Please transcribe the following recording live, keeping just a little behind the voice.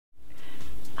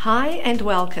Hi and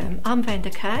welcome. I'm Vanda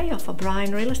Kay of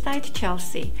O'Brien Real Estate,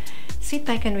 Chelsea. Sit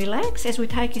back and relax as we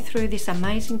take you through this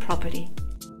amazing property.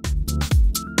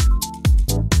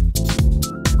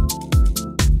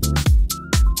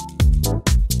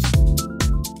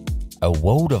 A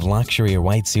world of luxury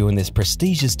awaits you in this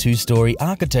prestigious two-storey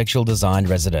architectural designed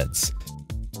residence.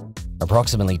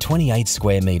 Approximately 28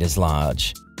 square metres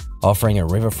large, offering a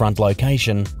riverfront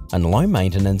location and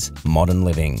low-maintenance, modern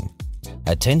living.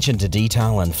 Attention to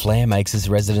detail and flair makes this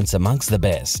residence amongst the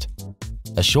best.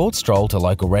 A short stroll to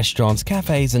local restaurants,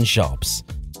 cafes and shops,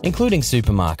 including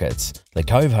supermarkets, the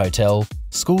Cove Hotel,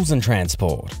 schools and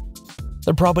transport.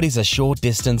 The property's a short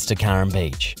distance to Curran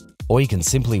Beach, or you can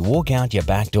simply walk out your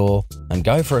back door and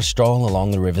go for a stroll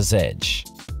along the river's edge.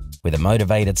 With a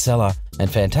motivated seller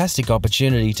and fantastic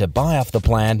opportunity to buy off the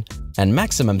plan and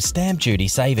maximum stamp duty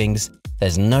savings,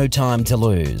 there's no time to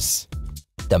lose.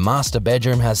 The master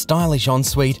bedroom has stylish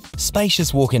ensuite,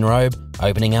 spacious walk-in robe,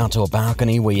 opening out to a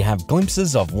balcony where you have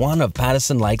glimpses of one of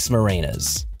Patterson Lake's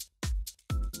marinas.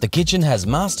 The kitchen has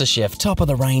MasterChef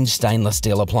top-of-the-range stainless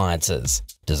steel appliances,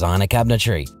 designer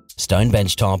cabinetry, stone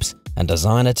bench tops, and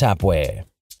designer tapware.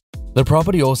 The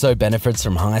property also benefits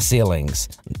from high ceilings,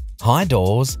 high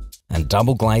doors, and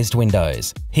double-glazed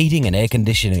windows, heating and air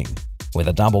conditioning, with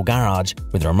a double garage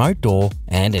with remote door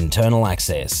and internal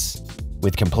access.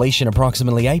 With completion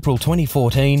approximately April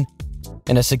 2014,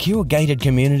 in a secure gated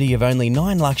community of only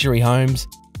 9 luxury homes,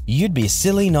 you'd be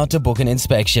silly not to book an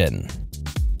inspection.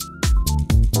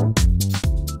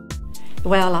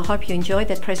 Well, I hope you enjoyed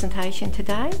that presentation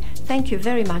today. Thank you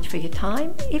very much for your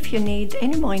time. If you need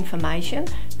any more information,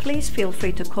 please feel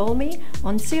free to call me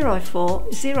on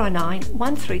 0409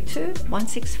 132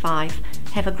 165.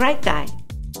 Have a great day.